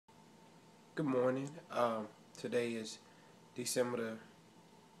Good morning. Today is December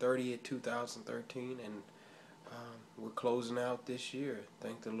the 30th, 2013, and we're closing out this year.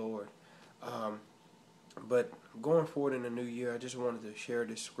 Thank the Lord. But going forward in the new year, I just wanted to share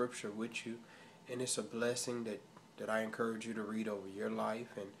this scripture with you, and it's a blessing that I encourage you to read over your life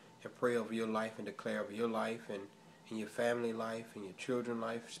and pray over your life and declare over your life and your family life and your children's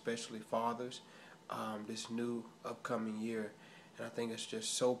life, especially fathers, this new upcoming year. And I think it's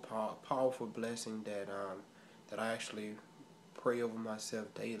just so powerful blessing that I actually pray over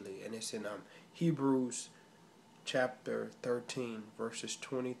myself daily. And it's in Hebrews chapter 13, verses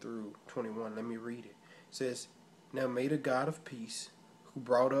 20 through 21. Let me read it. It says, "Now may the God of peace, who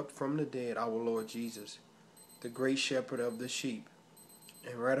brought up from the dead our Lord Jesus, the great shepherd of the sheep,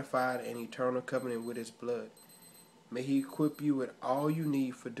 and ratified an eternal covenant with his blood, may he equip you with all you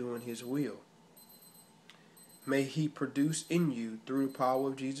need for doing his will. May he produce in you, through the power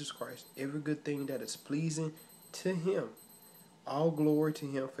of Jesus Christ, every good thing that is pleasing to him. All glory to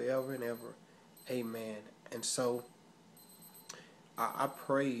him forever and ever. Amen." And so I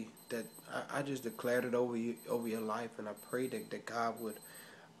pray that I just declared it over your life, and I pray that God would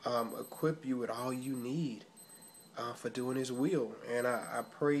equip you with all you need for doing his will. And I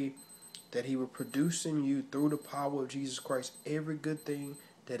pray that he will produce in you, through the power of Jesus Christ, every good thing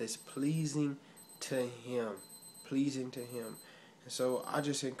that is pleasing to him. Pleasing to him. And so I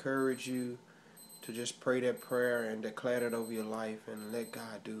just encourage you to just pray that prayer and declare it over your life and let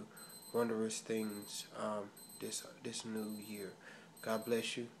God do wondrous things this new year. God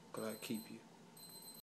bless you. God keep you.